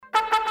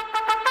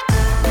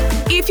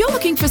If you're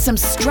looking for some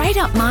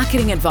straight-up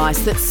marketing advice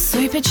that's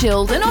super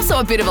chilled and also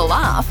a bit of a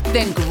laugh,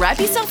 then grab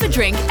yourself a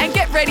drink and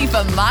get ready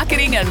for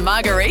Marketing and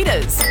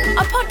Margaritas,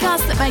 a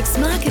podcast that makes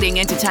marketing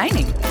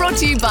entertaining. Brought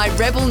to you by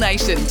Rebel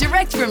Nation,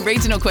 direct from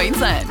regional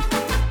Queensland.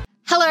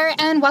 Hello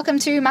and welcome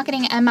to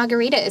Marketing and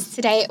Margaritas.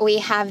 Today we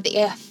have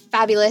the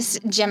fabulous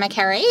Gemma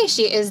Carey.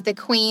 She is the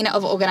queen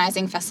of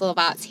organising Festival of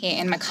Arts here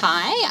in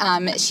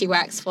Mackay. She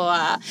works for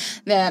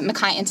the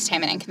Mackay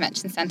Entertainment and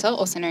Convention Centre,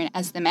 also known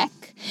as the MEC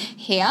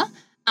here.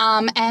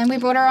 And we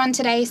brought her on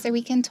today so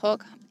we can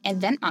talk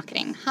event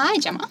marketing. Hi,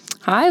 Gemma.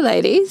 Hi,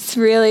 ladies.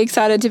 Really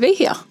excited to be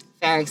here.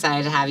 Very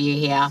excited to have you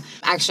here.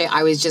 Actually,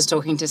 I was just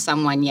talking to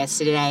someone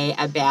yesterday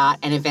about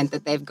an event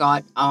that they've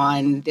got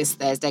on this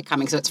Thursday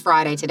coming. So it's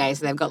Friday today,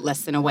 so they've got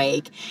less than a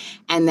week.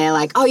 And they're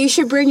like, oh, you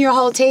should bring your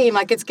whole team.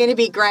 Like, it's going to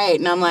be great.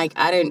 And I'm like,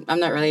 I'm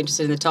not really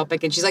interested in the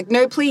topic. And she's like,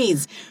 no,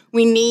 please.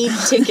 We need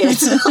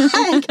tickets.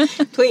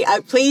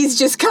 Like, please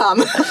just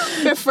come.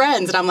 We're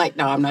friends. And I'm like,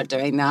 no, I'm not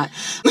doing that.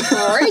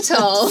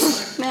 Brutal.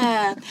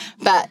 Yeah.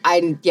 But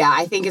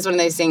I think it's one of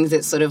those things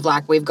that's sort of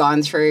like we've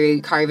gone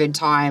through COVID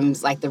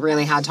times, like the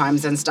really hard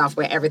times and stuff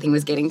where everything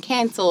was getting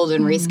cancelled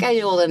and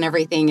rescheduled and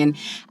everything, and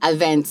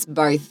events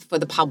both for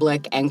the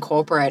public and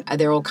corporate,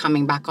 they're all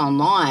coming back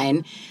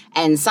online.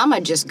 And some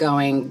are just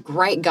going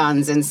great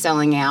guns and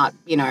selling out,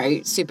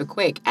 super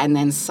quick. And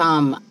then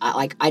some,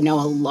 I know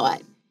a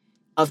lot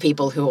of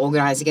people who are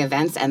organising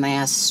events and they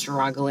are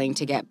struggling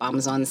to get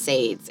bums on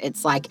seats.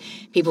 It's like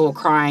people are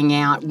crying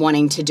out,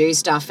 wanting to do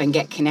stuff and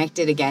get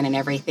connected again and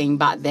everything,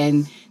 but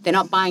then they're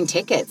not buying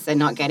tickets, they're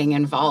not getting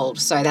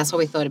involved. So that's why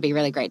we thought it'd be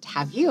really great to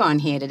have you on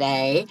here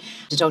today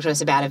to talk to us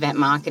about event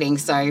marketing.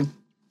 So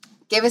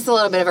give us a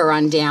little bit of a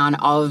rundown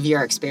of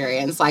your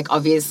experience. Like,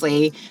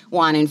 obviously,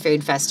 Wine and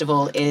Food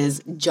Festival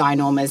is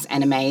ginormous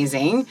and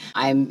amazing.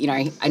 I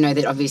know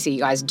that obviously you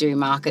guys do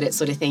market it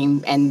sort of thing,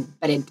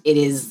 but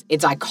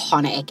it's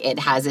iconic. It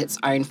has its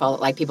own follow.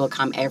 Like, people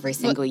come every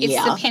single year.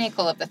 It's the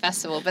pinnacle of the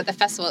festival, but the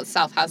festival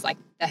itself has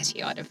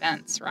 30 odd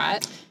events,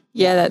 right?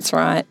 Yeah, that's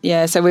right.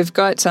 Yeah, so we've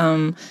got,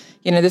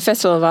 the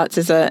Festival of Arts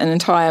is an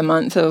entire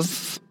month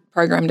of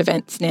programmed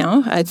events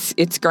now.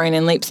 It's grown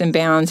in leaps and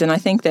bounds, and I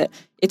think that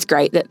it's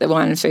great that the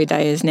Wine and Food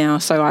Day is now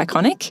so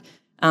iconic,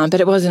 but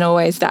it wasn't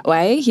always that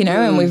way,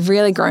 and we've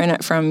really grown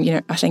it from,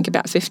 I think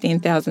about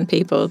 15,000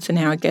 people to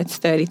now it gets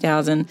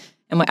 30,000,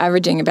 and we're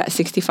averaging about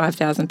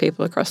 65,000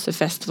 people across the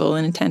festival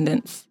in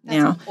attendance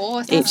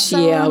each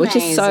year, which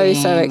is so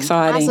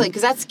exciting. Absolutely,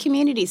 because that's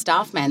community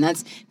stuff, man.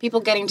 That's people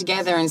getting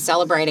together and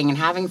celebrating and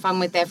having fun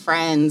with their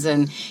friends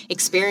and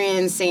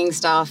experiencing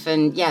stuff,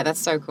 and yeah,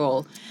 that's so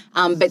cool.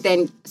 But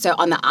then, so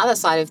on the other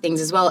side of things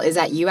as well is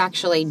that you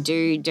actually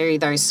do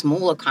those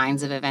smaller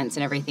kinds of events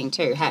and everything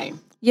too, hey?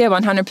 Yeah,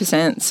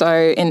 100%.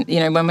 So,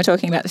 when we're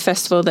talking about the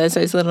festival, there's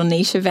those little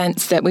niche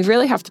events that we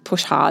really have to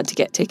push hard to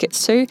get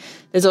tickets to.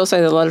 There's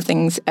also a lot of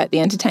things at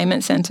the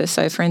entertainment centre.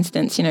 So, for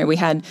instance, we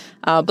had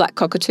our Black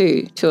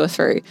Cockatoo tour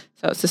through.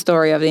 So it's the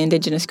story of the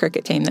Indigenous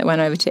cricket team that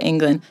went over to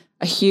England,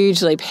 a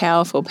hugely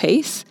powerful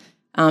piece.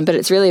 But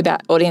it's really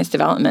about audience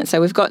development.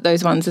 So we've got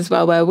those ones as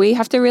well where we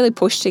have to really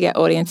push to get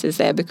audiences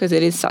there because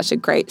it is such a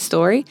great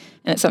story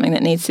and it's something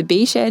that needs to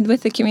be shared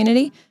with the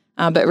community,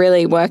 but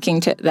really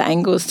working to the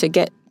angles to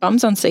get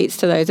bums on seats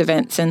to those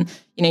events. And,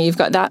 you've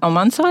got that on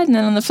one side, and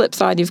then on the flip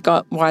side, you've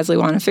got Wisely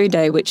Wine and Food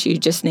Day, which you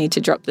just need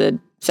to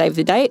save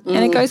the date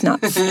and it goes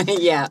nuts.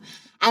 Yeah.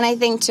 And I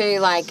think too,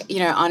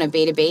 on a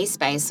B2B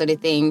space sort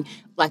of thing,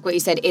 like what you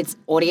said, it's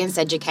audience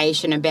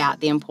education about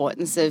the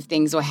importance of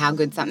things or how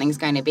good something's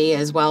going to be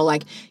as well.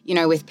 Like,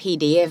 with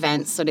PD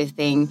events sort of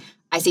thing,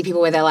 I see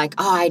people where they're like,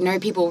 oh, I know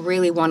people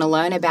really want to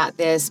learn about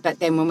this, but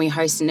then when we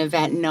host an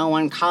event, no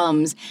one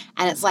comes.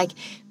 And it's like,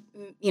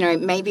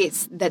 maybe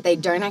it's that they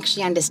don't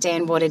actually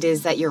understand what it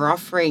is that you're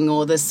offering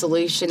or the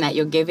solution that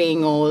you're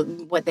giving or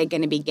what they're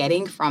going to be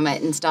getting from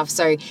it and stuff.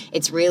 So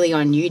it's really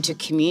on you to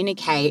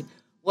communicate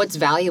what's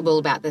valuable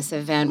about this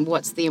event,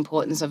 what's the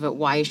importance of it,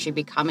 why you should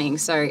be coming.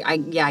 So I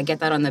get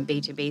that on the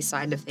B2B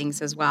side of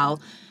things as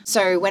well.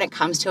 So when it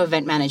comes to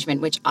event management,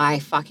 which I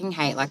fucking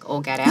hate like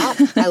all get out,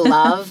 I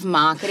love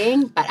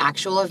marketing, but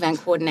actual event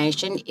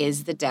coordination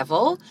is the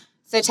devil.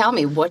 So tell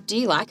me, what do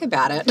you like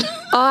about it?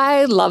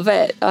 I love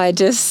it. I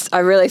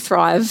really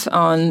thrive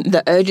on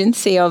the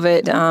urgency of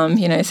it.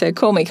 So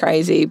call me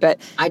crazy, but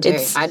I do.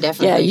 I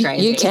definitely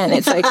crazy. You can.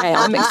 It's okay.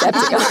 I'm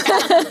accepting.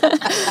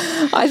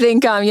 I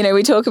think,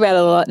 we talk about it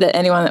a lot that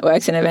anyone that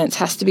works in events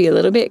has to be a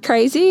little bit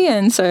crazy.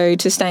 And so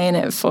to stay in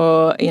it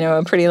for,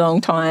 a pretty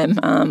long time,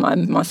 I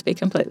must be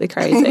completely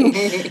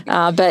crazy.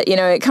 But,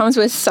 it comes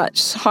with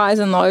such highs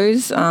and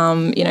lows.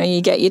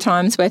 You get your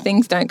times where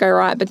things don't go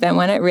right, but then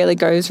when it really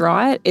goes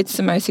right,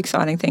 it's the most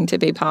exciting thing to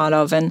be part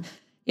of. And,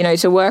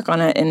 to work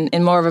on it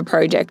in more of a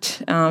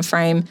project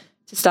frame,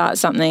 to start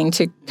something,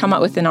 to come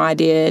up with an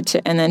idea,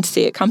 and then to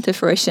see it come to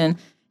fruition.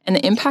 and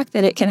the impact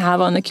that it can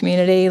have on the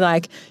community.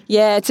 Like,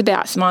 yeah, it's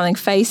about smiling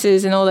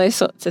faces and all those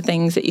sorts of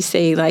things that you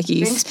see. Like,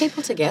 brings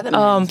people together,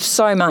 man.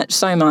 So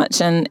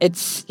much. And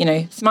it's,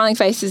 smiling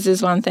faces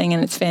is one thing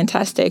and it's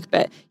fantastic,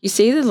 but you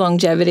see the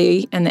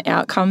longevity and the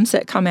outcomes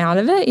that come out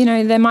of it.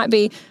 There might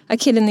be a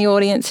kid in the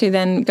audience who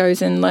then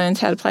goes and learns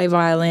how to play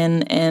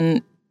violin,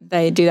 and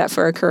they do that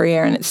for a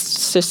career, and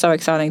it's just so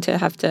exciting to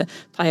have to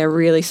play a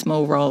really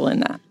small role in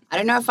that. I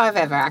don't know if I've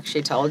ever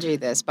actually told you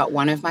this, but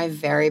one of my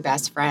very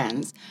best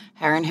friends,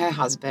 her and her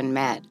husband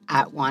met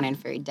at Wine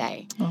and Food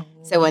Day. Oh.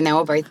 So when they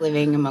were both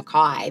living in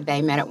Mackay,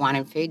 they met at Wine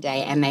and Food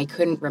Day, and they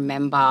couldn't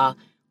remember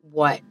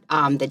what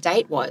the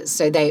date was.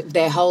 So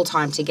their whole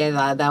time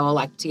together, they were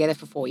like together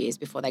for 4 years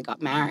before they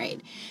got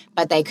married,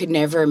 but they could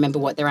never remember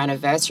what their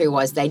anniversary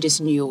was. They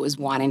just knew it was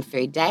Wine and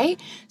Food Day.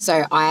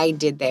 So I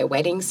did their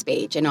wedding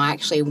speech, and I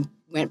actually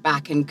went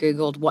back and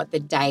Googled what the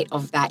date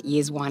of that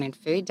year's Wine and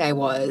Food Day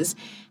was,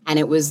 and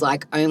it was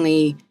like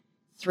only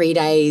 3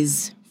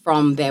 days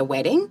from their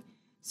wedding.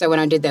 So when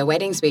I did their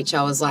wedding speech,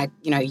 I was like,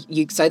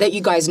 so that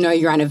you guys know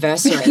your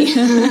anniversary,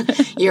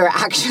 you're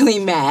actually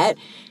met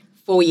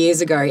 4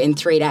 years ago in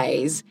 3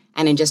 days,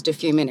 and in just a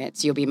few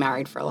minutes, you'll be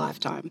married for a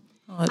lifetime.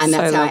 Oh, and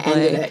that's so how lovely. I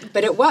ended it.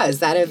 But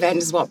that event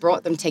is what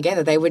brought them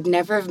together. They would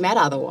never have met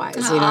otherwise,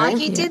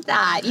 You did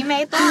that. You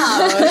made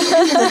love.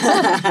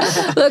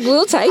 Look,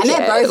 we'll take it. And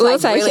they're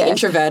both really it.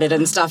 introverted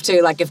and stuff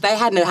too. Like if they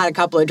hadn't had a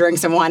couple of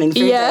drinks and wine and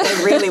food,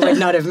 they really would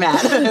not have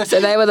met. So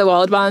they were the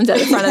wild ones at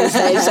the front of the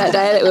stage that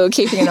day that we were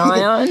keeping an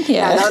eye on.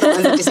 Yeah, they're the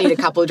ones that just need a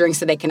couple of drinks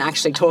so they can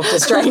actually talk to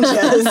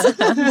strangers.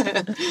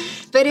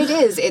 But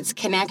it's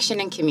connection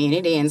and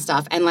community and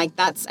stuff. And like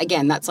that's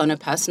on a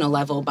personal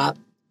level, but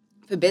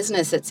for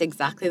business, it's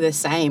exactly the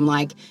same.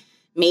 Like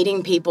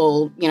meeting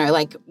people,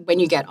 like when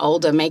you get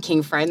older,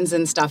 making friends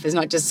and stuff is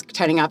not just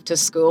turning up to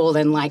school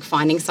and like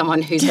finding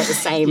someone who's got the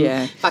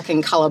same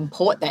fucking coloured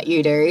port that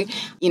you do.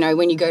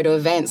 When you go to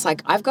events,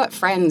 like I've got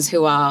friends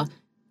who are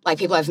like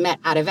people I've met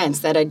at events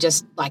that are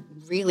just like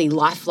really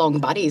lifelong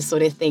buddies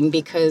sort of thing,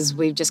 because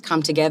we've just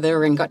come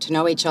together and got to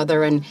know each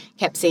other and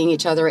kept seeing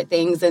each other at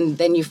things, and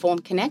then you form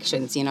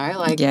connections,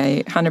 like.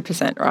 Yeah,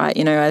 100%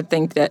 right. I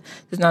think that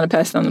there's not a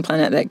person on the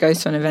planet that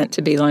goes to an event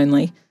to be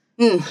lonely.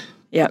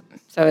 Yep.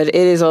 So it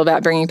is all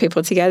about bringing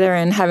people together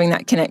and having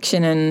that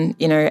connection, and,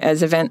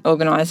 as event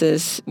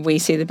organisers, we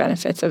see the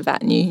benefits of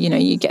that, and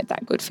you get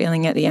that good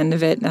feeling at the end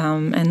of it,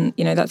 and,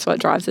 that's what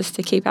drives us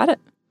to keep at it.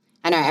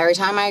 I know every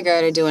time I go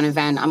to do an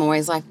event, I'm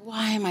always like,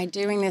 why am I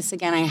doing this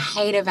again? I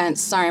hate events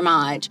so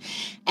much.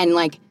 And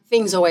like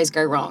things always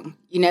go wrong.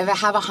 You never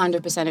have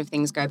 100% of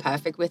things go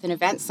perfect with an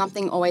event.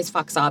 Something always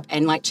fucks up,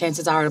 and like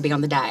chances are it'll be on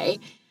the day.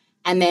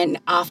 And then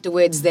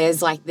afterwards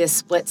there's like this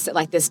split,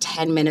 like this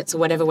 10 minutes or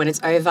whatever when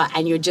it's over,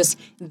 and you're just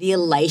the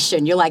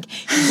elation. You're like,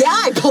 yeah,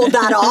 I pulled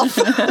that off.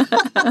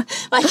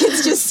 Like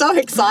it's just so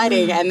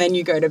exciting. And then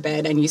you go to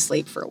bed and you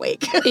sleep for a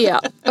week. Yeah.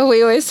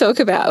 We always talk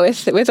about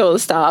with all the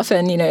staff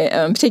and,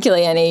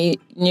 particularly any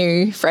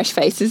new fresh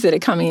faces that are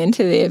coming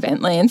into the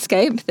event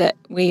landscape, that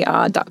we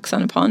are ducks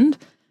on a pond.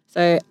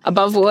 So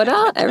above water,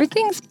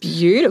 everything's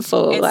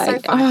beautiful. It's so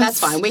fun. That's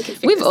fine.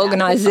 We've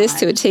organised this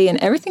to a T, and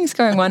everything's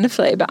going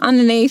wonderfully. But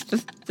underneath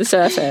the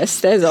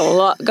surface, there's a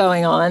lot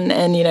going on,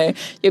 and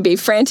you'll be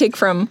frantic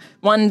from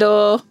one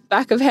door,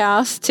 back of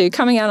house, to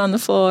coming out on the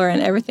floor,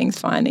 and everything's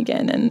fine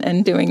again,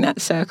 and doing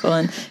that circle.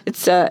 And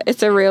it's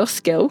a real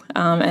skill,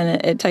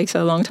 and it takes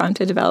a long time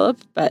to develop.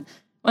 But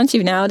once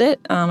you've nailed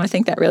it, I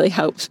think that really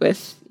helps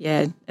with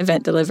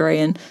event delivery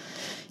and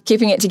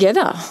keeping it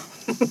together.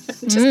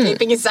 Just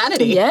keeping your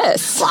sanity.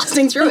 Yes.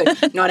 Blasting through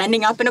it. Not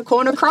ending up in a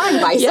corner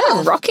crying by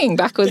yourself. Yeah, rocking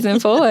backwards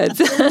and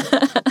forwards.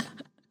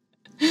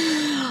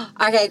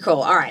 Okay,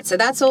 cool. All right. So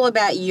that's all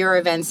about your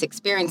events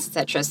experience,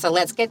 etc. So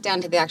let's get down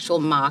to the actual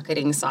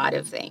marketing side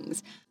of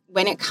things.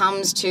 When it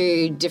comes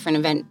to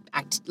different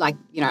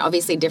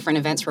obviously different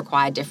events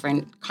require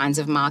different kinds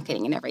of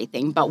marketing and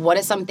everything. But what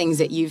are some things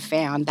that you've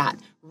found that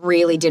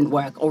really didn't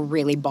work or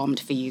really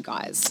bombed for you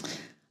guys?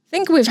 I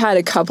think we've had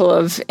a couple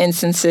of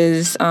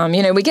instances.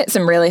 We get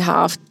some really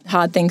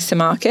hard things to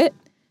market,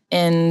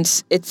 and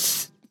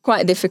it's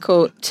quite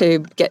difficult to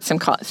get some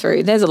cut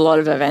through. There's a lot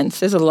of events.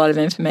 There's a lot of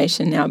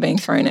information now being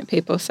thrown at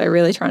people. So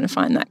really trying to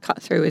find that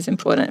cut through is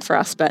important for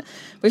us. But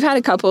we've had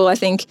a couple. I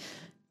think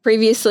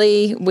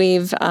previously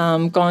we've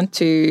gone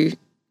to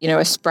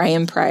a spray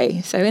and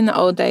pray. So in the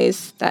old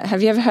days,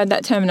 have you ever heard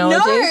that terminology?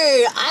 No,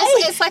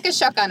 it's like a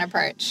shotgun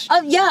approach.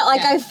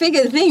 I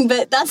figured the thing,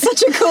 but that's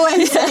such a cool way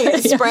to say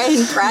it, spray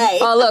and pray.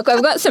 Oh, look,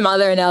 I've got some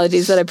other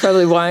analogies that I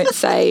probably won't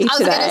say I was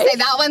today. going to say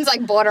that one's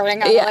like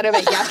bordering a little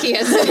bit yucky,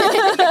 isn't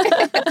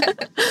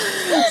it?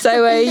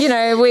 So,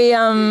 we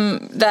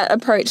that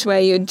approach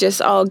where you just,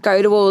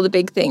 go to all the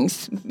big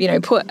things,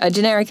 put a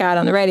generic ad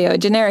on the radio, a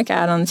generic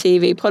ad on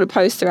TV, put a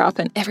poster up,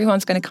 and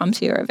everyone's going to come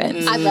to your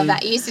events. I love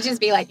that. You used to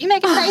just be like, you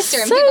make a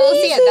poster and people will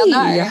see it, they'll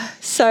know.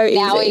 So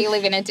now easy. we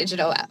live in a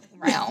digital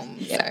realm,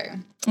 so...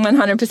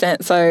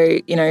 100%. So,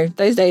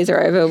 those days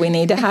are over. We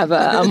need to have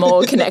a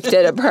more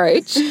connected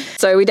approach.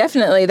 So we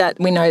definitely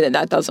we know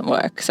that doesn't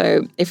work.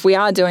 So if we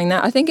are doing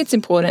that, I think it's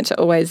important to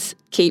always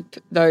keep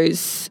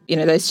those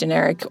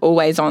generic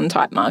always on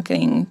type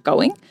marketing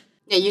going.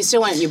 Yeah, you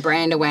still want your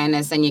brand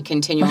awareness and your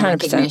continual 100%.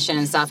 recognition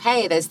and stuff.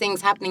 Hey, there's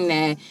things happening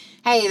there.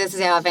 Hey, this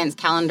is our events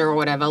calendar or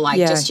whatever.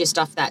 Just your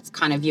stuff that's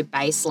kind of your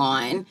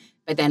baseline.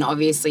 But then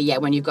obviously,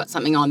 when you've got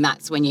something on,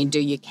 that's when you do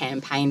your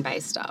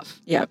campaign-based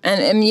stuff. Yeah.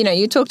 And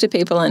you talk to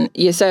people and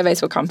your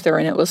surveys will come through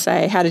and it will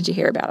say, how did you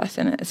hear about us?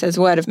 And it says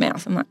word of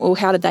mouth. I'm like, well,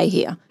 how did they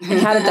hear? And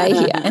how did they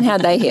hear? And how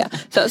did they hear?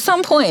 So at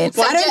some point...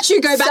 Why don't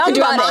you go back and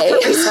do a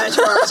market research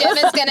for us?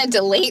 Gemma's going to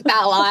delete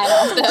that line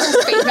off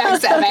the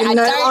feedback survey. You're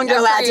no longer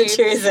allowed to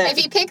choose it.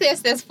 If you pick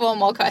this, there's 4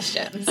 more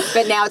questions.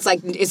 But now it's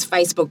like, it's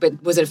Facebook,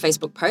 but was it a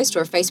Facebook post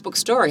or a Facebook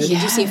story? Or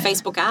did you see a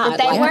Facebook ad?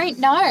 But they won't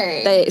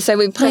know. So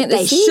we plant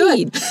the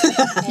seed.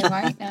 They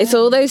won't know. It's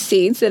all those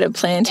seeds that are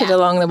planted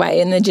along the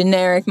way in the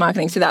generic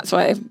marketing. So that's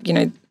why,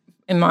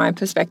 in my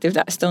perspective,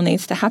 that still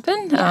needs to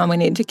happen. Yeah. We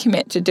need to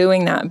commit to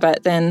doing that.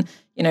 But then,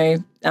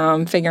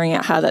 figuring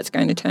out how that's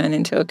going to turn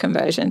into a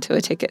conversion to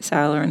a ticket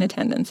sale or an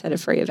attendance at a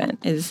free event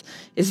is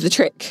the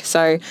trick.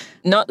 So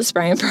not the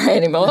spray and pray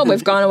anymore.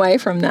 We've gone away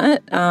from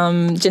that.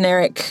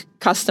 Generic,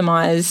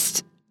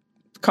 customized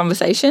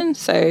conversation.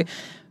 So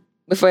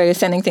if we're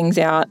sending things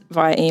out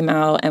via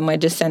email and we're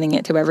just sending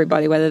it to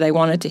everybody, whether they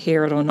wanted to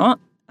hear it or not,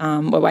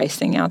 we're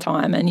wasting our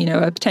time and,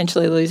 we're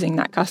potentially losing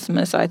that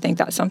customer. So I think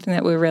that's something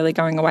that we're really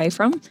going away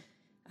from.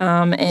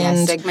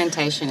 And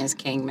segmentation is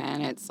king,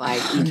 man. It's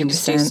like you can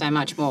just do so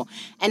much more.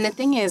 And the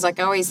thing is, like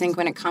I always think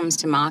when it comes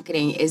to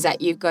marketing is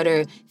that you've got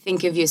to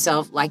think of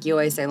yourself, like you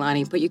always say,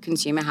 Lani, put your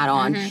consumer hat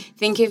on. Mm-hmm.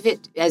 Think of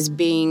it as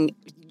being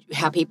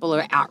how people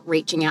are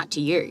reaching out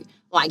to you.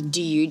 Like,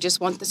 do you just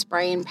want the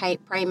spray and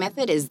pray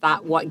method? Is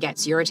that what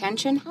gets your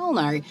attention? Hell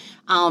no.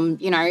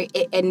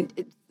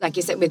 And like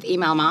you said with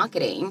email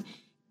marketing,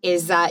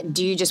 is that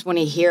do you just want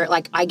to hear it?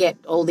 Like I get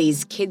all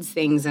these kids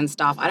things and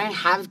stuff. I don't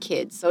have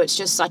kids, so it's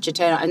just such a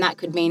turn on. And that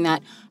could mean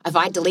that if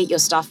I delete your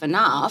stuff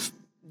enough,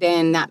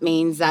 then that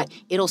means that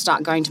it'll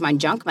start going to my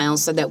junk mail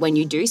so that when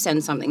you do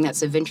send something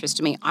that's of interest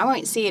to me, I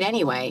won't see it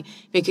anyway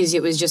because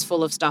it was just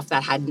full of stuff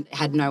that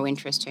had no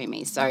interest to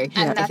me. So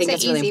and I think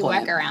that's that's really easy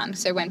important. workaround.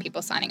 So when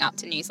people signing up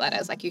to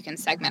newsletters, like you can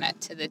segment it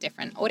to the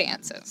different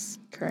audiences.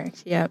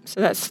 Correct. Yeah. So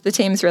that's the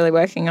team's really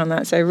working on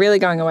that. So really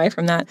going away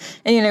from that.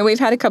 And, we've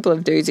had a couple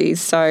of doozies.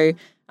 So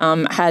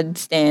had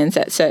stands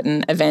at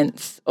certain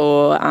events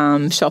or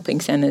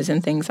shopping centres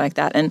and things like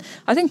that. And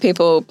I think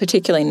people,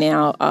 particularly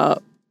now, are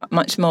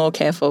much more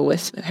careful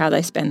with how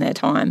they spend their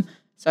time.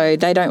 So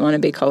they don't want to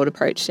be cold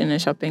approached in a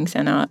shopping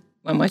centre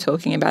when we're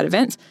talking about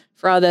events.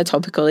 For other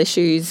topical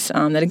issues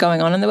that are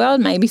going on in the world,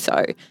 maybe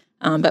so.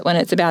 But when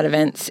it's about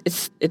events,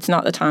 it's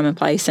not the time and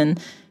place, and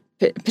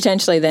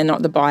potentially they're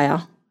not the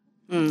buyer.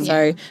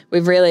 So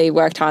we've really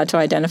worked hard to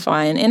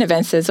identify. And in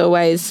events, there's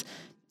always,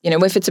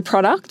 if it's a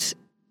product,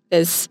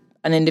 there's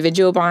an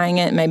individual buying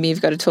it. Maybe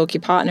you've got to talk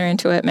your partner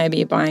into it. Maybe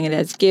you're buying it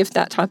as a gift,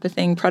 that type of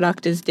thing.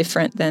 Product is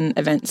different than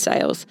event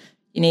sales.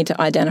 You need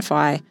to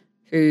identify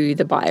who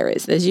the buyer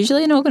is. There's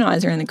usually an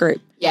organizer in the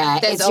group. Yeah,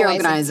 it's your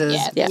organisers.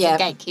 There's a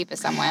gatekeeper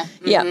somewhere.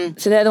 Yeah,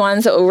 so they're the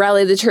ones that will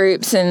rally the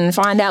troops and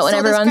find out when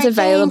everyone's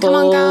available. Come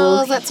on,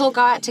 girls, let's all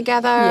go out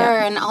together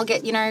and I'll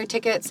get,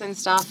 tickets and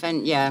stuff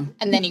and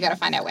And then you got to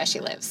find out where she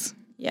lives.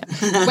 Yeah.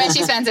 Where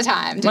she spends her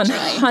time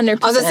digitally.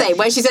 100%. I was going to say,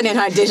 where she's spending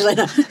her time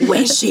digitally,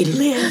 where she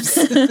lives.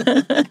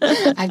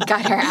 I've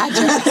got her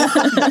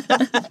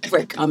address.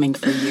 We're coming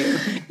for you.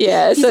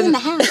 Yeah. He's in the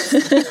house.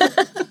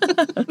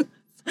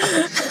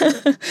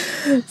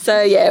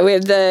 So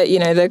with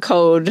the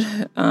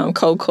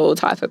cold call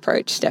type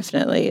approach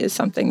definitely is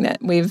something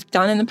that we've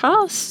done in the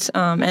past,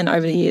 and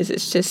over the years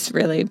it's just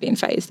really been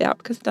phased out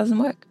because it doesn't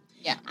work.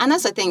 Yeah, and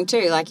that's the thing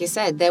too. Like you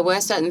said, there were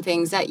certain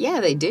things that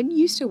they did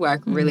used to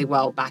work really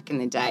well back in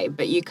the day,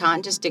 but you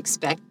can't just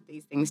expect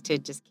these things to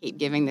just keep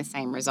giving the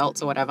same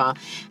results or whatever.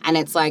 And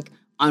it's like,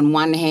 on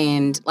one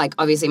hand, like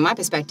obviously my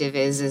perspective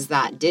is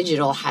that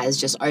digital has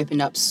just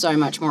opened up so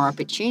much more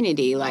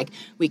opportunity. Like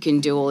we can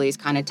do all these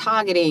kind of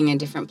targeting and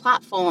different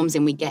platforms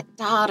and we get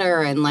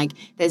data and like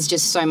there's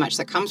just so much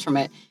that comes from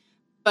it.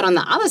 But on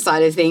the other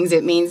side of things,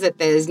 it means that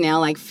there's now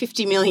like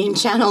 50 million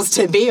channels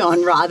to be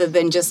on rather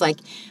than just like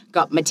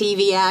got my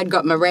TV ad,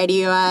 got my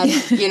radio ad,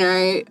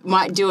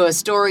 might do a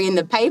story in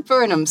the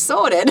paper and I'm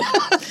sorted.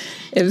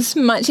 It was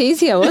much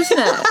easier,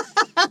 wasn't it?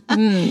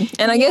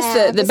 And I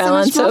guess the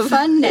balance so much more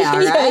fun now,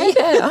 right?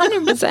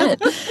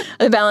 100%.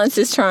 The balance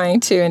is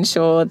trying to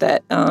ensure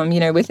that,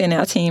 within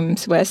our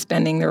teams, we're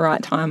spending the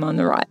right time on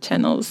the right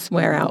channels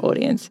where our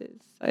audience is.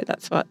 So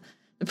that's what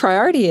the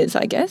priority is,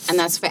 I guess. And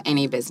that's for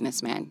any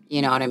businessman.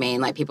 You know what I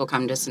mean? Like people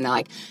come to us and they're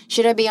like,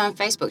 should I be on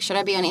Facebook? Should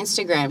I be on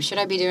Instagram? Should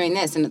I be doing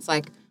this? And it's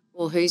like,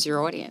 well, who's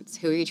your audience?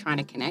 Who are you trying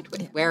to connect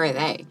with? Where are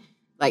they?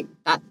 Like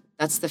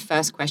That's the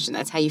first question.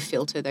 That's how you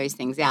filter those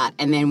things out.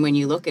 And then when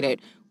you look at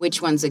it,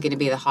 which ones are going to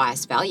be the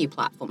highest value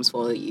platforms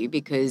for you?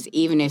 Because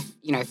even if,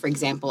 for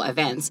example,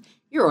 events,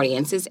 your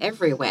audience is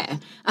everywhere,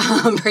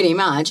 pretty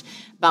much.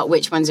 But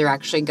which ones are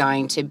actually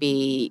going to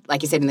be,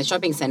 like you said, in the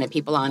shopping centre,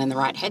 people aren't in the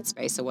right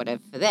headspace or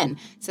whatever for then.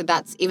 So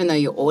that's, even though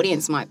your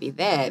audience might be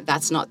there,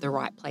 that's not the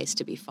right place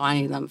to be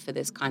finding them for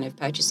this kind of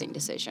purchasing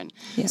decision.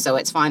 Yeah. So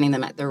it's finding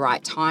them at the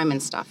right time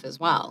and stuff as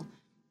well.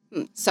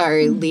 So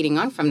leading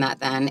on from that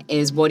then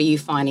is, what are you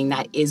finding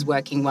that is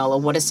working well, or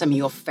what are some of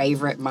your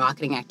favourite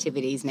marketing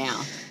activities now?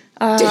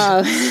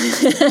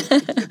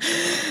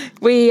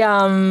 We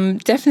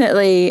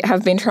definitely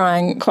have been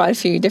trying quite a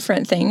few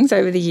different things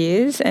over the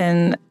years,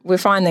 and we're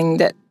finding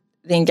that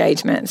the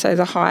engagement, so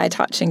the high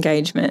touch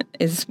engagement,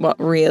 is what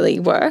really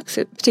works,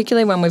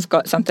 particularly when we've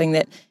got something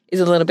that is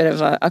a little bit of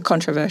a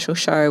controversial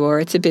show, or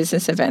it's a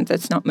business event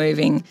that's not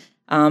moving.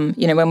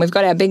 When we've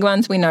got our big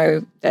ones, we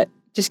know that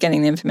just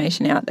getting the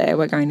information out there,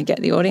 we're going to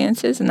get the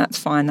audiences, and that's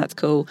fine, that's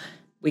cool.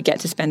 We get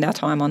to spend our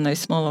time on those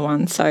smaller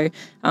ones. So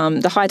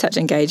the high-touch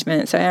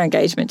engagement, so our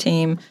engagement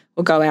team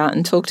will go out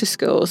and talk to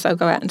schools. They'll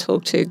go out and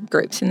talk to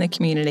groups in the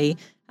community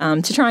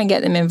to try and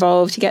get them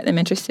involved, to get them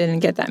interested and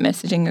get that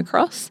messaging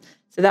across.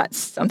 So that's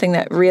something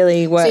that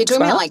really works. So you're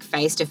talking well. about like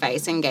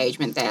face-to-face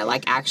engagement there,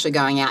 like actually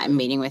going out and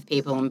meeting with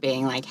people and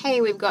being like,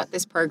 hey, we've got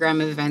this program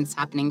of events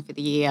happening for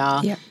the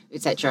year,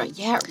 etc.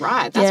 Yeah,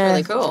 right. That's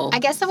really cool. I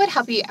guess that would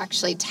help you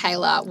actually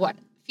tailor what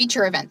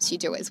future events you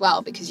do as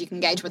well, because you can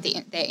gauge what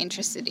they're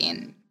interested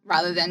in,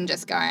 rather than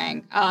just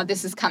going, oh,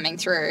 this is coming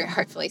through,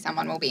 hopefully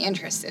someone will be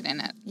interested in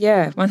it.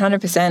 Yeah,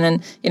 100%.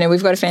 And,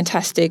 we've got a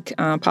fantastic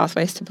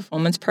Pathways to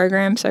Performance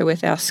program, so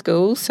with our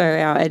schools. So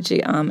our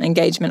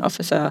engagement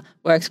officer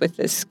works with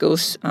the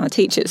school's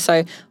teachers.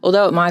 So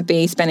although it might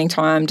be spending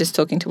time just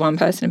talking to one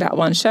person about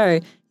one show,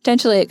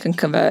 potentially it can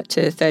convert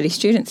to 30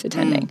 students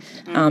attending.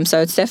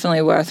 So it's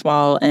definitely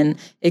worthwhile, and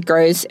it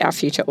grows our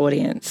future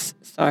audience.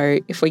 So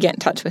if we get in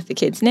touch with the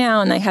kids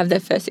now and they have their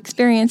first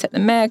experience at the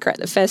MEC or at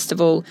the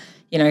festival,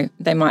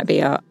 they might be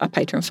a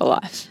patron for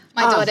life.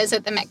 My daughter's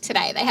at the MEC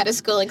today. They had a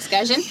school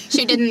excursion.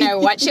 She didn't know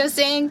what she was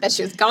seeing, but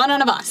she was going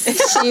on a bus.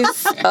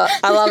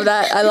 I love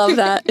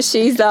that.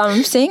 She's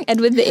seeing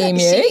Edward the Emu.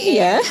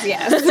 Yes.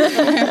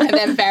 And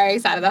they're very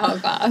excited, the whole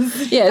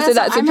class. Yeah, so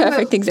that's a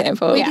perfect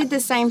example. We did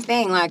the same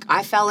thing. Like,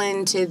 I fell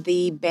into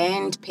the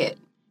band pit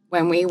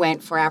when we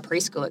went for our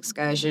preschool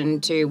excursion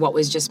to what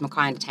was just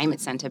Mackay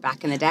Entertainment Centre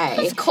back in the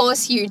day. Of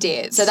course you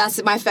did. So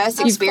that's my first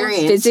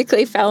experience. You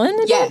physically fell in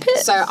the band pit?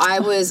 So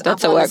I was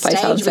that's up a on workplace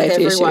stage health with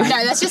safety everyone. issue.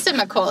 No, that's just a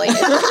Macaulay.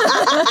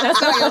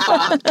 That's not your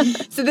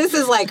fault. So this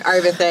is like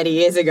over 30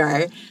 years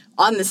ago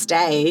on the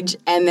stage,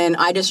 and then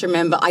I don't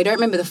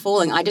remember the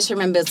falling. I just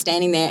remember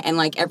standing there and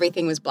like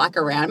everything was black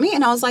around me,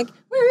 and I was like,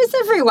 where is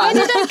everyone?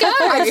 Where did I go?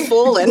 I've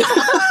fallen.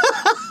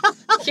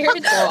 You're a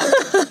dog.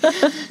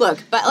 Look,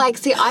 but like,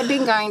 see, I'd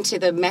been going to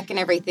the MEC and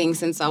everything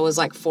since I was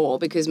like 4,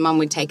 because Mum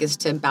would take us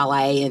to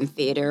ballet and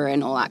theatre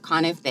and all that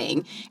kind of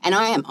thing. And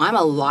I'm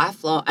a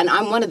lifelong, and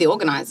I'm one of the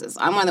organisers.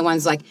 I'm one of the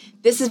ones like,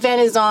 this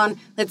event is on,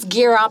 let's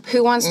gear up.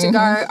 Who wants to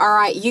go? All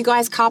right, you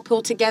guys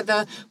carpool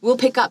together. We'll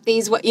pick up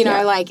these,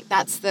 like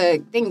that's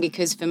the thing,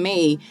 because for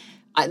me,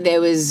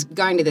 there was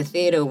going to the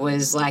theatre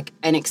was like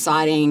an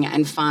exciting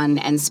and fun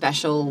and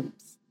special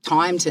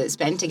time to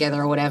spend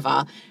together or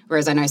whatever,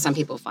 whereas I know some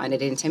people find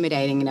it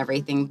intimidating and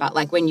everything, but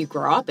like when you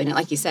grow up in it,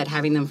 like you said,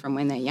 having them from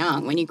when they're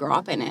young, when you grow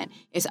up in it,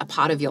 it's a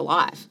part of your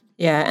life.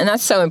 Yeah, and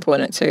that's so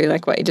important too,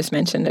 like what you just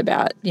mentioned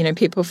about,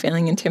 people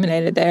feeling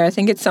intimidated there. I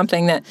think it's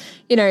something that,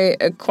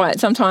 quite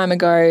some time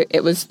ago,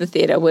 it was the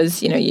theatre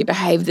was, you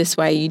behave this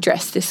way, you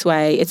dress this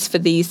way, it's for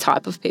these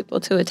type of people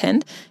to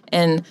attend,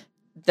 and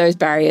those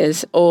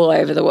barriers all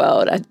over the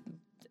world,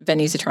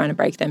 venues are trying to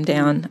break them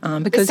down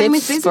because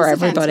it's for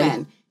everybody.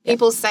 Events,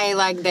 people say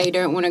like they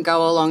don't want to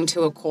go along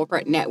to a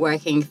corporate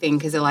networking thing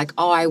because they're like,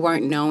 oh, I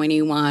won't know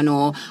anyone,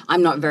 or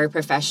I'm not very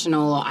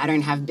professional, or I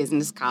don't have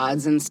business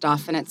cards and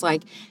stuff. And it's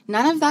like,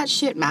 none of that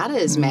shit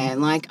matters, man.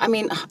 Like, I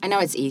mean, I know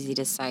it's easy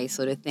to say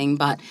sort of thing,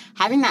 but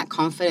having that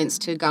confidence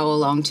to go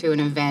along to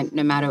an event,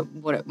 no matter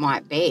what it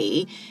might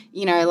be,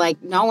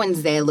 like no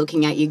one's there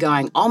looking at you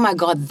going, oh my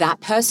God,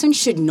 that person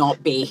should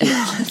not be here.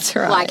 That's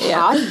right. Like,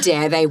 how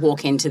dare they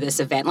walk into this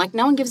event? Like,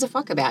 no one gives a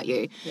fuck about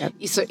you. Yep.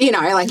 In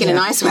a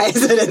nice way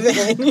sort of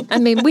thing. I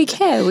mean, we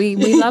care. We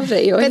love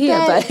that you're here.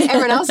 But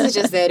everyone else is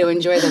just there to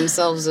enjoy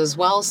themselves as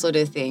well sort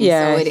of thing.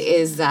 Yeah. So it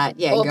is that,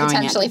 or going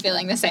potentially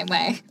feeling the same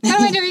way. What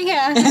am I doing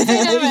here?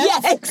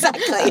 Yeah,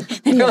 exactly.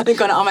 They're all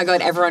going, oh my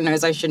God, everyone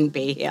knows I shouldn't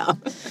be here.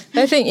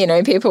 I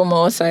think, people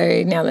more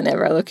so now than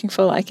ever are looking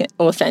for like an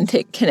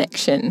authentic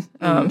connection.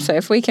 So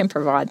if we can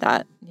provide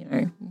that,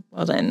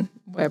 well then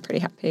we're pretty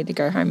happy to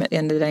go home at the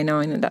end of the day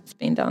knowing that that's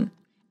been done.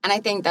 And I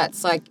think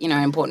that's like, an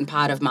important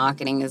part of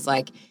marketing is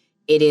like,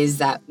 it is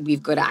that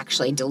we've got to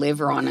actually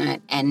deliver on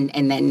it, and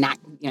then that,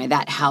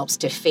 that helps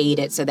to feed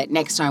it so that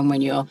next time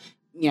when you're,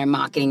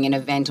 marketing an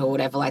event or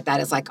whatever like that,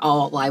 it's like,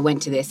 oh, well, I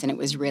went to this and it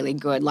was really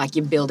good. Like,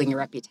 you're building a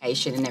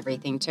reputation and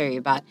everything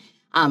too. But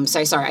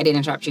So sorry, I did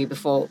interrupt you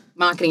before.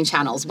 Marketing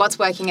channels. What's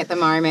working at the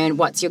moment?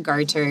 What's your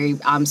go-to?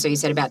 So you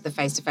said about the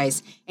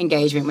face-to-face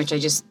engagement, which I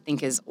just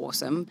think is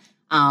awesome.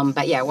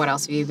 But yeah, what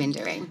else have you been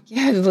doing?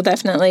 Yeah, well,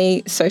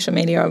 definitely social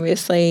media,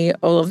 obviously,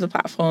 all of the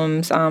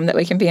platforms that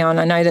we can be on.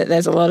 I know that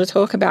there's a lot of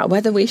talk about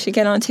whether we should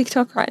get on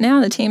TikTok right now.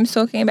 The team's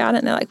talking about it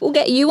and they're like, we'll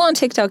get you on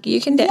TikTok.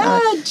 You can get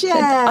on.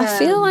 I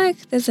feel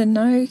like there's a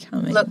no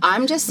coming. Look,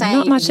 I'm just saying,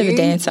 not much of a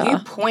dancer. You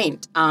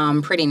point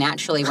pretty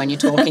naturally when you're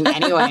talking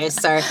anyway.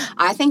 So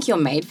I think you're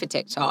made for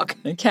TikTok.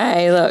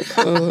 Okay, look,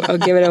 I'll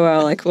give it a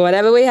whirl. Like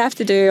whatever we have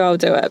to do, I'll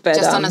do it. But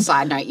just on a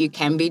side note, you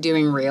can be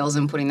doing reels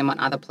and putting them on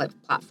other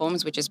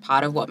platforms, which is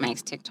part of what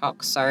makes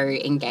TikTok so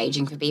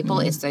engaging for people.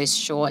 It's those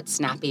short,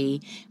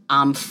 snappy,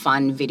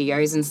 fun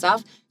videos and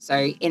stuff. So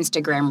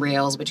Instagram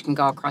Reels, which can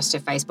go across to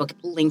Facebook.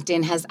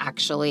 LinkedIn has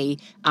actually,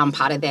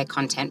 part of their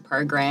content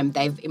program,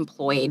 they've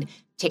employed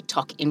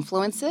TikTok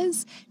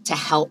influencers to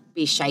help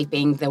be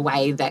shaping the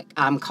way that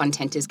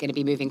content is going to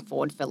be moving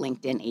forward for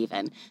LinkedIn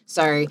even.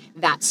 So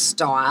that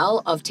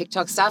style of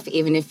TikTok stuff,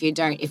 even if you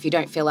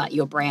don't feel like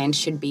your brand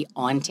should be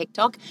on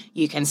TikTok,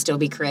 you can still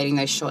be creating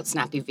those short,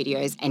 snappy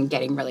videos and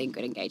getting really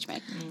good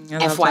engagement.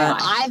 FYI.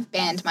 I've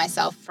banned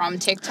myself from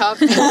TikTok.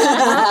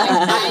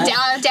 I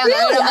downloaded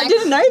Really? I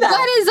didn't know that.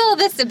 What is all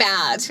this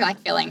about? Like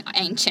feeling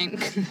ancient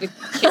with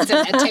kids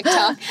on their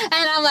TikTok.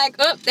 And I'm like,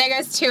 oh, there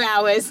goes 2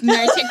 hours.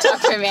 No TikTok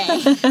for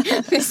me.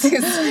 This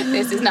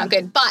is not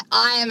good. But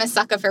I am a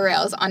sucker for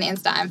Reels on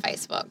Insta and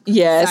Facebook.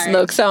 Yes,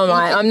 so am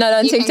I. I'm not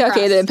on TikTok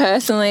either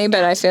personally,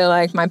 but I feel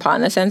like my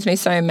partner sends me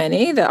so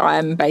many that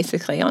I'm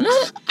basically on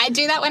it. I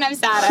do that when I'm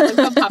sad. I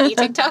look for puppy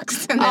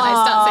TikToks and then I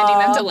start sending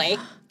them to Lee.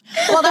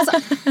 Well,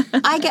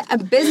 I get a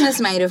business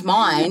mate of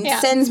mine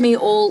sends me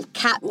all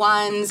cat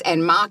ones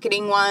and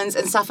marketing ones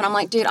and stuff, and I'm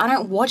like, dude, I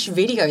don't watch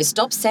videos.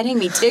 Stop sending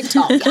me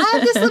TikTok. I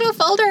have this little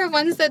folder of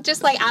ones that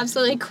just like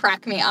absolutely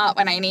crack me up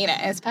when I need it.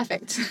 It's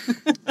perfect.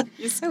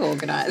 You're so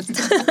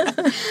organised.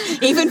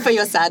 Even for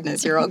your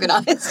sadness, you're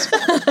organised.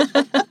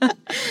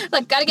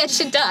 Like, gotta get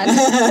shit done.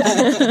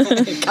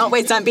 Can't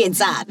waste time being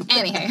sad.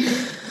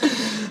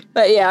 Anywho.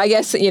 But yeah, I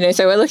guess, so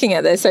we're looking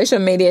at the social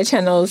media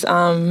channels,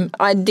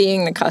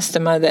 IDing the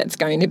customer that's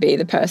going to be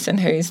the person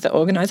who's the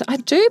organizer. I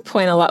do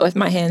point a lot with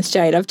my hands,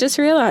 Jade. I've just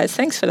realised.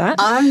 Thanks for that.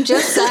 I'm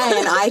just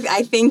saying,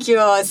 I think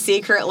you're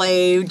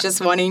secretly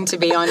just wanting to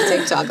be on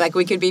TikTok. Like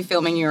we could be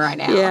filming you right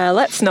now. Yeah,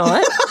 let's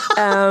not.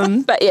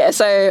 But yeah,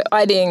 so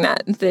IDing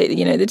that,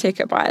 the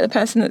ticket buyer, the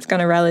person that's going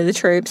to rally the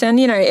troops. And,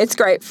 it's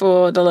great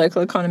for the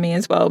local economy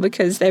as well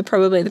because they're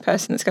probably the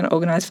person that's going to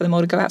organise for them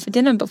all to go out for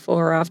dinner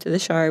before or after the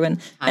show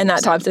and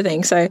that type of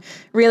thing. So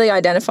really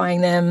identifying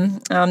them.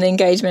 The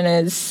engagement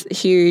is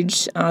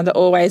huge, the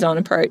always on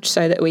approach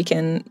so that we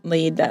can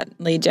lead that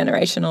lead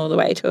generation all the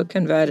way to a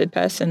converted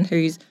person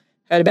who's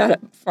heard about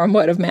it from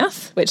word of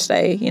mouth, which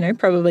they,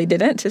 probably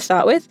didn't to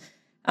start with.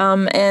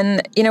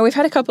 And, we've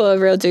had a couple of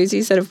real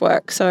doozies that have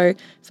worked. So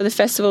for the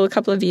festival a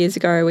couple of years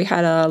ago, we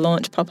had a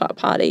launch pop-up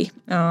party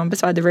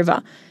beside the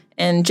river.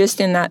 And just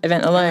in that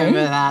event alone. I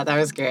remember that. That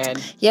was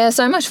good. Yeah,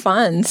 so much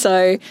fun.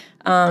 So,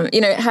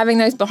 having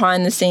those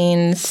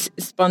behind-the-scenes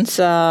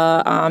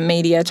sponsor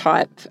media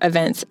type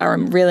events are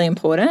really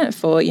important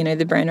for,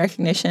 the brand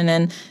recognition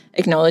and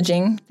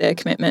acknowledging the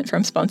commitment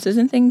from sponsors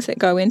and things that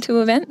go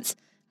into events.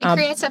 It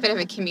creates a bit of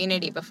a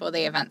community before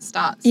the event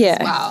starts as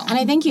well. And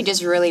I think you're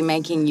just really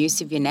making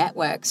use of your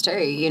networks too.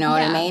 You know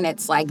what I mean?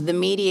 It's like the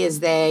media is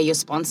there, your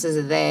sponsors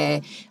are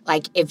there.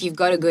 Like if you've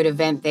got a good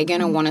event, they're going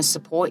to want to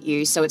support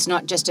you. So it's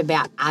not just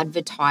about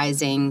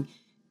advertising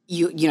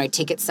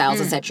ticket sales,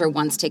 etc.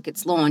 Once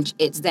tickets launch,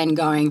 it's then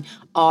going,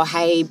 oh,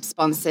 hey,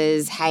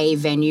 sponsors, hey,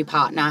 venue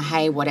partner,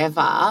 hey,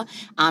 whatever,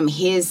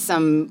 here's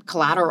some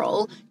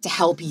collateral to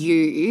help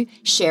you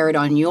share it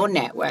on your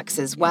networks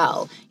as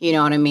well. You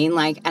know what I mean?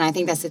 Like, and I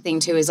think that's the thing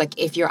too, is like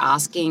if you're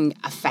asking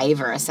a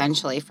favor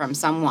essentially from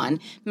someone,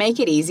 make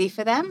it easy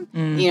for them.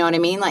 You know what I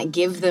mean? Like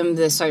give them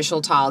the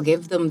social tile,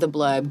 give them the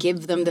blurb,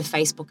 give them the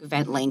Facebook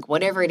event link,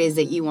 whatever it is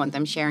that you want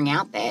them sharing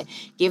out there,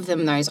 give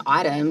them those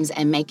items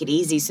and make it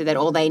easy so that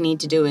all they need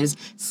to do is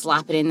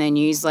slap it in their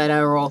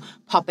newsletter or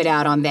pop it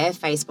out on their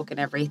Facebook and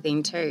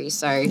everything too.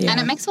 So and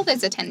it makes all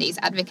those attendees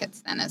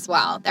advocates then as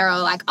well. They're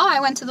all like, oh,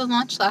 I went to the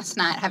launch last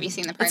night. Have you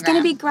seen the program? It's going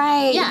to be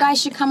great. You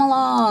guys should come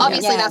along.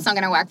 Obviously, that's not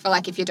going to work for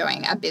like if you're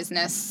doing a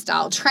business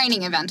style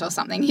training event or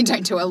something. You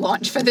don't do a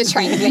launch for the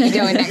training that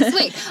you're doing next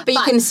week. But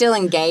you can still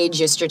engage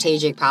your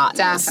strategic partners.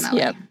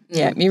 Definitely.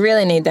 Yeah, you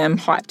really need them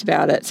hyped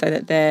about it so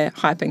that they're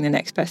hyping the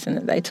next person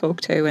that they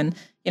talk to and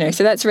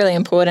so that's really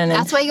important.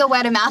 That's where your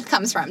word of mouth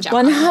comes from,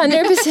 John.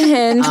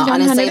 100%.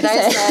 Honestly,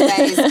 those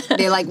surveys,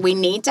 they're like, we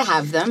need to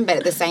have them, but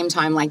at the same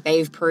time, like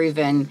they've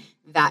proven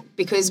that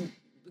because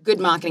good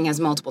marketing has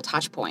multiple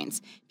touch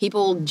points.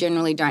 People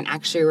generally don't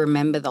actually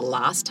remember the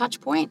last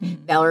touch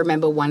point. They'll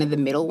remember one of the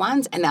middle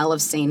ones, and they'll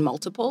have seen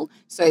multiple.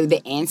 So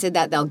the answer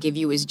that they'll give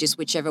you is just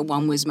whichever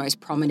one was most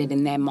prominent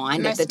in their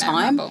mind at the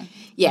time. Memorable.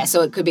 Yeah,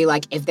 so it could be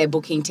like if they're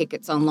booking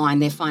tickets online,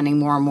 they're finding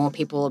more and more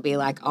people will be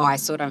like, oh, I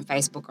saw it on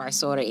Facebook, or I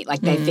saw it.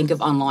 Like they think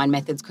of online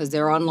methods because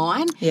they're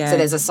online. Yeah. So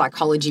there's a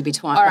psychology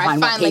behind Or I what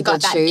finally people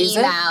got that choose.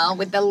 email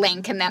with the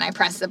link and then I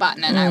pressed the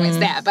button and I was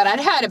there. But I'd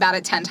heard about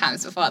it 10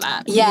 times before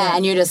that. Yeah,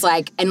 and you're just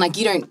like, and like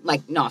you don't,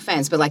 like, no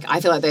offense, but like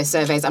I feel like those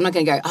surveys, I'm not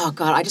going to go, oh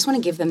God, I just want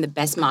to give them the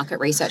best market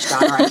research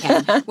data I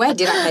can. Where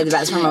did I pay the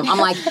best from? I'm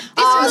like, This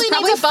oh, really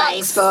it's probably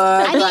needs a box.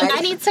 Facebook.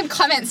 I need some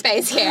comment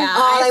space here.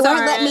 Oh, I they saw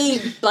won't let it.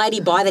 me bloody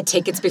buy the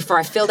tickets before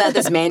I filled out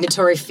this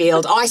mandatory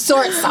field. Oh, I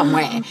saw it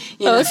somewhere.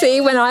 You know? Well,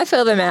 see, when I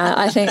fill them out,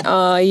 I think,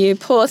 oh, you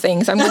poor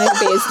things. I'm going to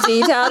be as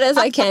detailed as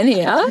I can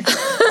here.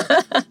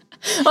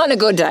 On a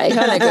good day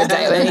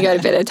when you got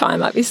a bit of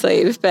time up your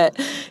sleeve. But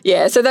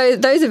yeah, so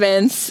those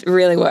events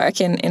really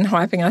work in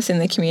hyping us in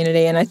the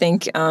community. And I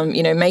think,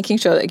 making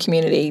sure that the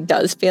community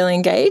does feel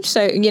engaged.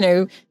 So,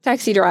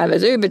 taxi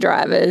drivers, Uber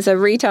drivers, a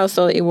retail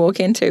store that you walk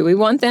into, we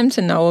want them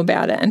to know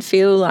about it and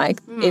feel like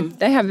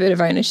they have a bit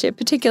of ownership,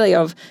 particularly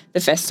of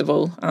the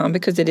festival,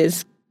 because it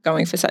is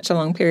going for such a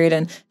long period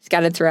and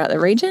scattered throughout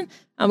the region.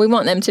 We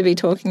want them to be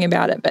talking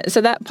about it. But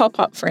so that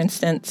pop-up, for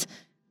instance,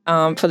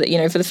 for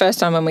the first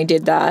time when we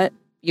did that,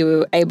 you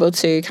were able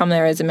to come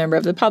there as a member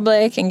of the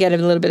public and get a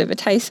little bit of a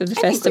taste of the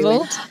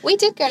festival. We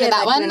did go to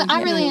that like one.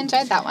 I really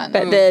enjoyed that one.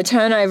 But the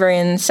turnover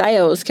in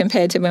sales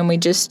compared to when we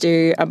just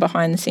do a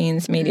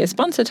behind-the-scenes media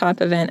sponsor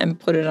type event and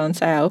put it on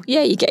sale,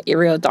 yeah, you get your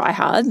real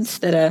diehards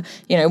that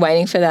are,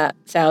 waiting for that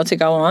sale to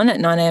go on at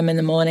 9 a.m. in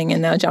the morning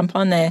and they'll jump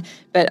on there.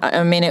 But,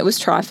 I mean, it was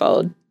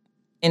trifold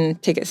in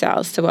ticket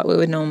sales to what we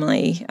would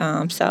normally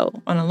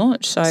sell on a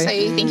launch. So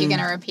you think you're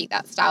going to repeat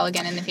that style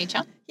again in the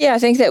future? Yeah, I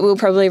think that we'll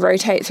probably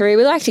rotate through.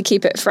 We like to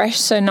keep it fresh,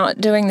 so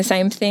not doing the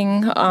same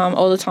thing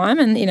all the time.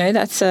 And,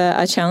 that's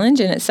a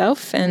challenge in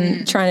itself,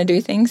 and trying to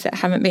do things that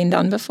haven't been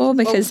done before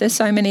because there's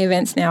so many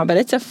events now. But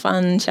it's a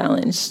fun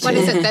challenge. What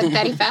is it, the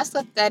 31st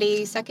or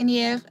 32nd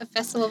year of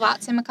Festival of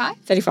Arts in Mackay?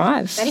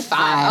 35. 35.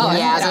 Oh,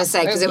 yeah, I was going to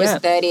say, because it was Yeah.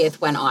 30th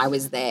when I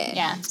was there.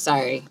 Yeah. So,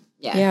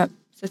 yeah. Yeah.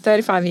 So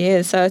 35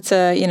 years. So it's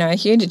a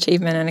huge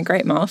achievement and a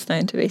great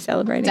milestone to be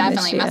celebrating this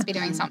Definitely year. must be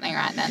doing something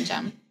right then,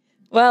 Jem.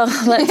 Well,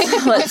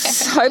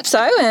 let's hope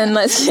so, and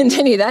let's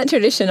continue that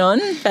tradition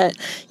on. But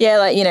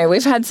yeah,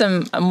 we've had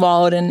some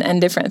wild and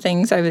different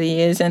things over the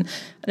years, and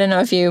I don't know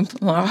if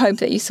I hope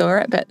that you saw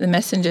it, but the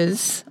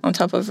messengers on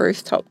top of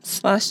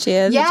rooftops last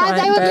year. Yeah,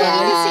 they were cool. bird.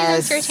 You could see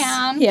them through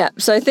town. Yeah,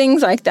 so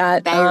things like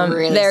that,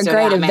 Really they're a stood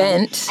great out, man.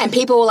 event. And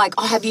people were like,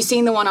 oh, have you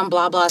seen the one on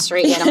blah, blah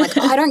street yet? I'm like,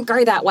 oh, I don't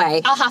go that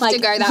way. I'll have to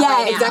go that way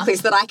Yeah, now. exactly,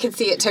 so that I can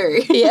see it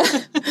too.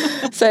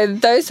 Yeah. So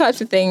those types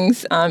of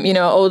things,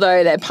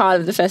 although they're part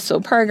of the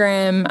festival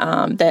program,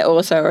 they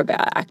also are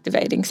about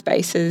activating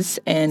spaces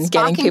and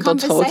Sparking getting people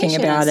talking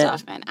conversation about and it.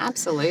 stuff, man.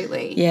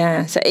 Absolutely.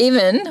 Yeah. So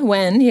even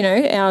when,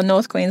 our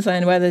North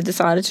Queensland weather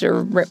decided to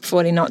rip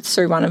 40 knots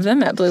through one of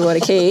them at Blue Water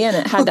Quay and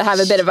it had to have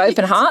a bit of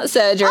open heart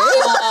surgery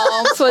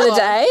for the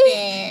day,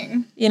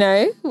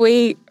 Thing.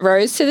 we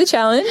rose to the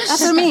challenge.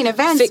 That's what I mean,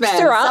 events, Fixed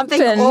man. her up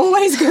Something and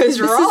always goes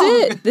wrong. This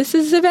is it. This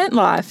is event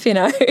life,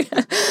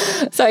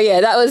 So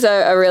yeah, that was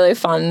a really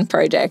fun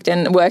project,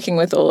 and working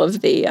with all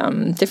of the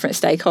different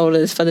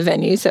stakeholders for the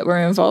venues that were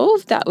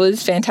involved, that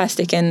was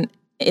fantastic. And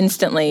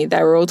instantly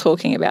they were all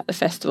talking about the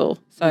festival.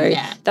 So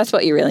that's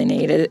what you really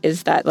need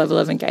is that level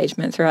of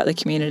engagement throughout the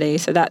community.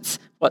 So that's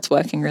what's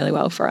working really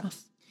well for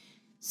us.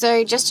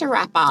 So just to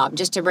wrap up,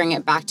 just to bring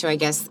it back to, I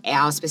guess,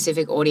 our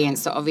specific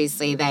audience. So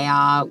obviously they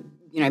are,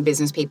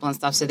 business people and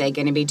stuff. So they're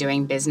going to be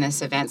doing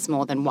business events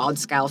more than wild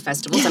scale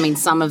festivals. I mean,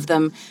 some of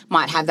them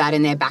might have that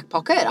in their back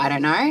pocket. I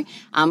don't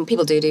know.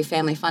 People do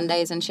family fun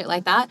days and shit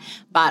like that.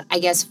 But I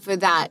guess for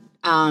that,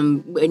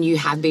 when you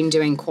have been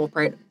doing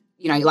corporate,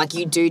 like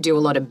you do a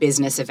lot of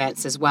business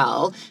events as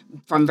well,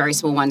 from very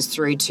small ones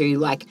through to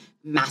like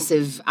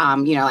massive,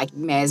 like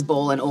Mayor's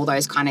Ball and all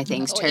those kind of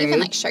things Or too. even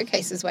like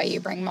showcases where you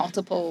bring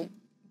multiple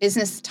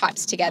business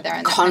types together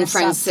and that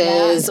Conferences,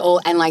 kind of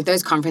stuff. and like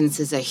those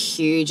conferences are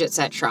huge,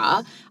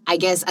 etc. I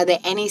guess, are there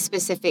any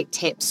specific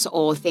tips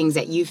or things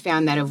that you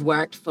found that have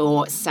worked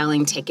for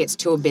selling tickets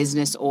to a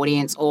business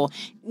audience, or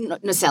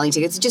not selling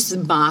tickets, just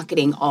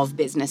marketing of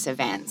business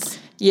events?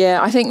 Yeah,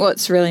 I think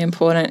what's really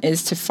important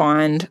is to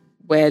find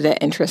where their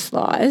interest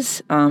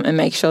lies and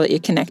make sure that you're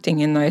connecting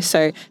in those.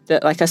 So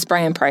that like a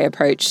spray and pray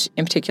approach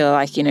in particular,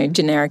 like,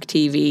 generic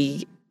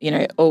TV,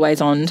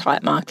 always on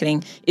type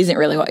marketing isn't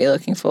really what you're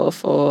looking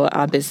for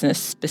a business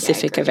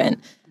specific event.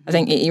 I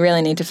think you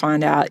really need to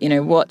find out,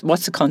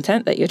 what's the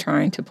content that you're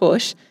trying to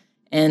push.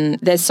 And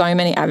there's so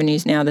many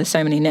avenues now. There's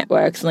so many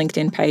networks,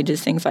 LinkedIn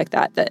pages, things like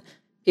that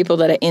people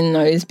that are in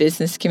those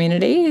business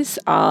communities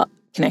are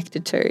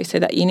connected to, so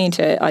that you need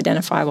to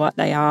identify what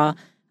they are.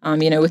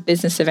 With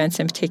business events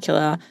in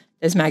particular,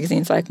 there's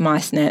magazines like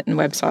MiceNet and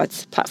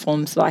websites,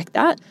 platforms like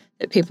that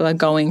people are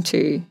going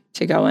to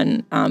go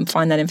and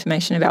find that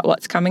information about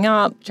what's coming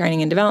up,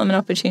 training and development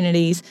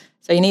opportunities,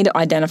 So you need to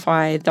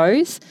identify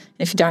those.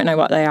 If you don't know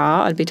what they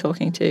are, I'd be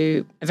talking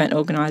to event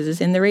organisers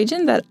in the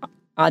region that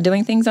are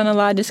doing things on a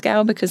larger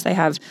scale because they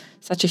have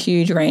such a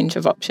huge range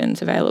of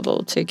options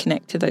available to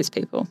connect to those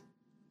people.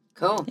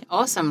 Cool. Yeah.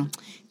 Awesome.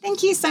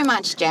 Thank you so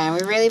much, Jem. We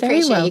really Very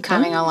appreciate welcome. you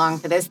coming along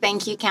for this.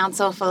 Thank you,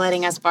 Council, for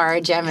letting us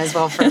borrow Jem as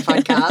well for a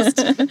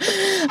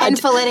podcast and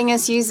for letting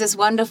us use this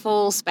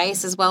wonderful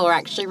space as well. We're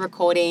actually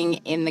recording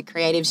in the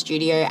creative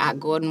studio at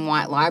Gordon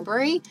White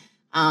Library,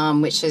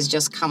 which has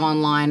just come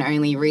online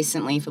only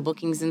recently for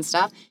bookings and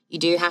stuff. You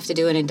do have to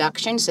do an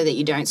induction so that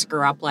you don't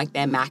screw up like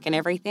their Mac and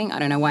everything. I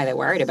don't know why they're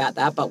worried about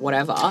that, but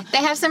whatever. They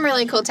have some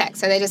really cool tech,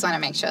 so they just want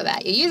to make sure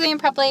that you're using it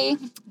properly.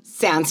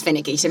 Sounds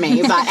finicky to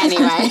me, but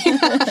anyway.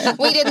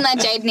 We didn't let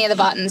Jade near the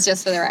buttons,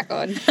 just for the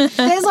record.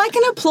 There's like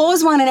an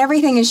applause one and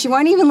everything, and she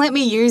won't even let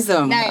me use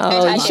them. No,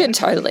 Oh, you should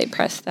totally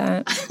press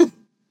that.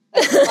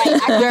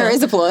 Wait, where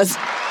is applause?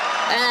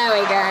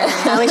 There we go.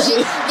 Yeah,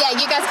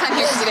 you guys can't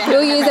hear because you don't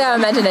We'll use our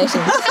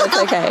imaginations. That's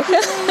okay.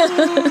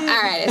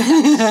 All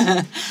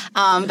right.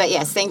 But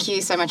yes, thank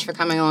you so much for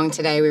coming along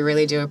today. We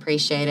really do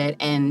appreciate it.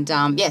 And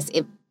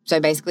so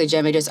basically,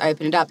 Gemma just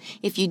opened it up.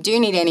 If you do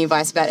need any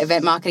advice about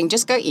event marketing,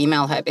 just go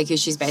email her because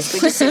she's basically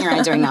just sitting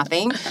around doing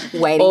nothing,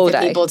 waiting All for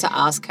day. people to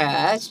ask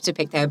her to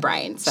pick their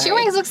brain. So She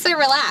always looks so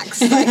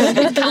relaxed,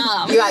 like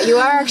calm. you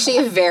are actually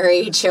a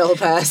very chill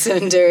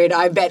person, dude.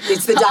 I bet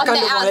it's the duck On on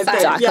the the pond.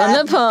 outside. Duck on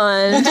the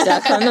pond,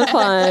 duck on the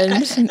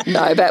pond.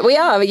 No, but we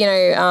are,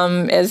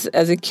 as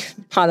a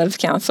part of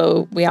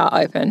council, we are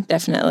open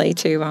definitely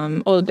to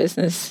all the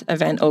business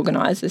event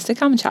organisers to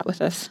come and chat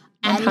with us.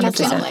 And you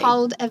 100%. can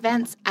hold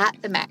events at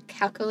the MEC.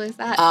 How cool is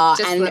that?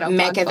 Just a little And MEC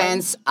plug for-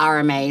 events are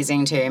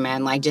amazing too,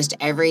 man. Like just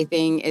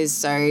everything is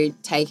so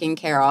taken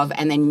care of.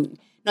 And then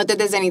not that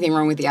there's anything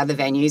wrong with the other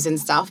venues and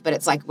stuff, but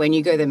it's like when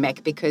you go to the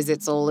MEC, because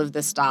it's all of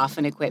the staff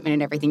and equipment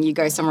and everything, you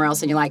go somewhere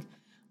else and you're like,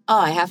 oh,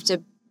 I have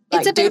to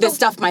It's a bit do of this a-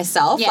 stuff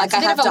myself. Yeah, like it's a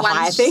I bit have of a to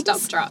hire things.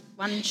 one-stop drop.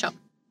 One shop.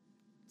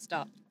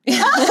 Stop.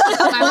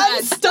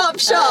 One stop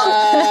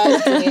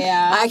shop.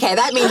 Yeah. Okay,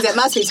 that means it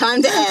must be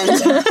time to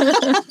end.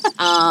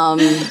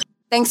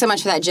 Thanks so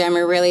much for that, Jem. We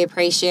really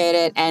appreciate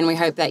it. And we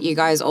hope that you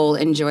guys all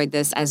enjoyed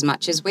this as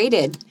much as we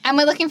did. And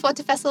we're looking forward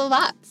to Festival of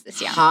Arts this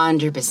year.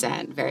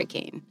 100%. Very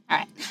keen. All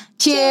right.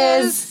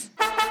 Cheers.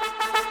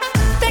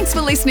 Thanks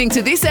for listening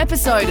to this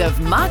episode of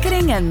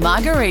Marketing and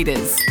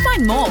Margaritas.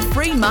 Find more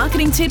free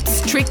marketing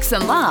tips, tricks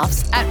and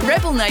laughs at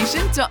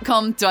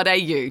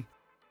rebelnation.com.au.